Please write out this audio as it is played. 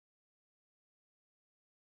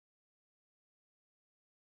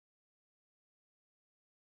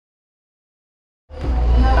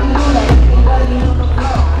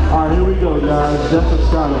go, guys. Just a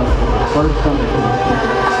shot up. First time.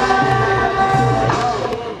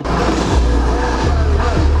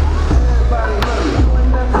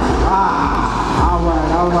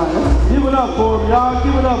 All right. Give it up for him, y'all.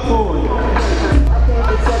 Give it up for him.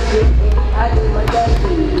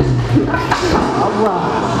 All right.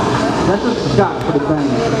 That's a shot for the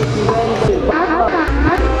band.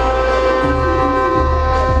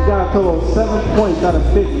 You got a total of 7 points out of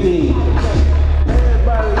 15.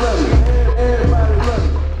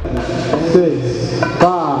 6,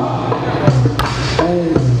 5,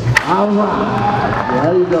 8. All right.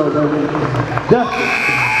 There you go, baby. Justin.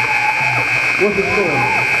 What's the score?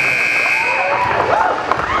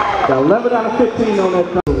 Got 11 out of 15 on that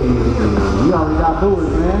cover. You already got boys,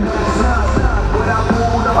 man.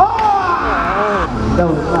 Oh! That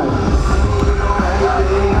was nice.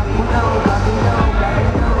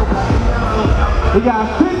 We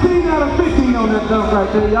got 15 out of 15 on that dunk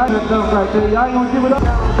right there. Y'all ain't gonna give it up.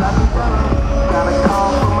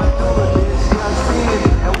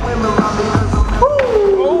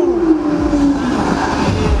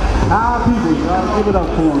 Tired people, y'all give it up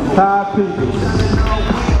for them. Tired people.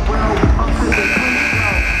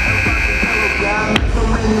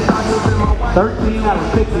 13 out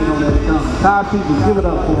of 15 on that dunk. Tired people, give it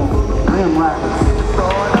up for them. Damn rappers.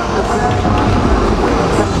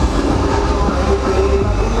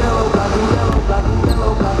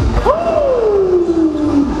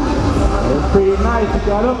 That's pretty nice. You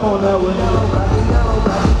got up on that one.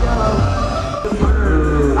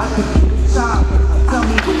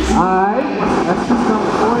 Alright, that's 2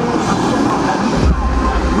 something for you.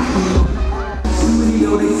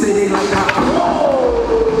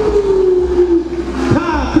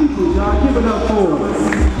 Time people, y'all, give it up for us.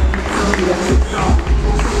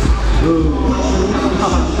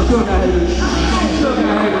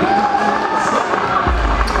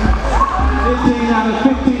 15 out of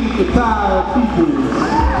 15 for tired people.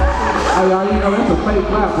 Oh, y'all, you know that's a fake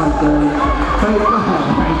clap right there. Fake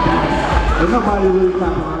clap right there. Ain't nobody really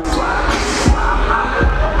clapping right there.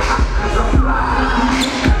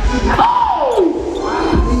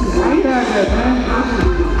 Oh! I ain't had that, man.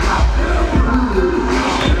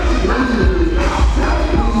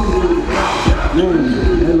 Yeah,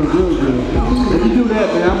 that look real good. If you do that,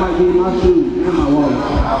 man, I might give my shoes and my wallet.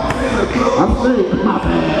 I'm serious. My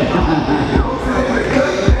bad.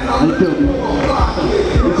 They killed me.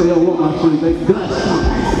 They say, yo, what my shoes? They guts.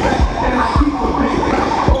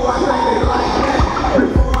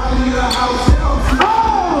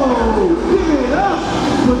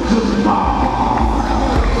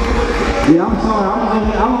 Yeah, I'm sorry. I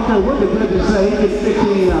don't care what the judges say. He gets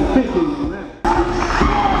 15 out of 15 on that.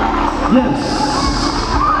 Yes.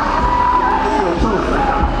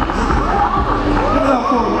 Give it up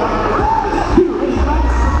for him.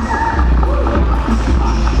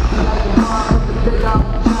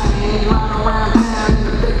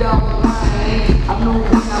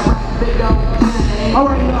 All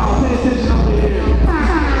right, y'all, pay attention over here.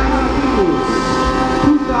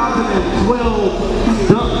 2012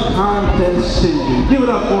 dunk contest season. Give it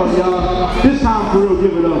up for him, y'all. This time for real,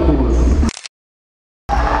 give it up for him.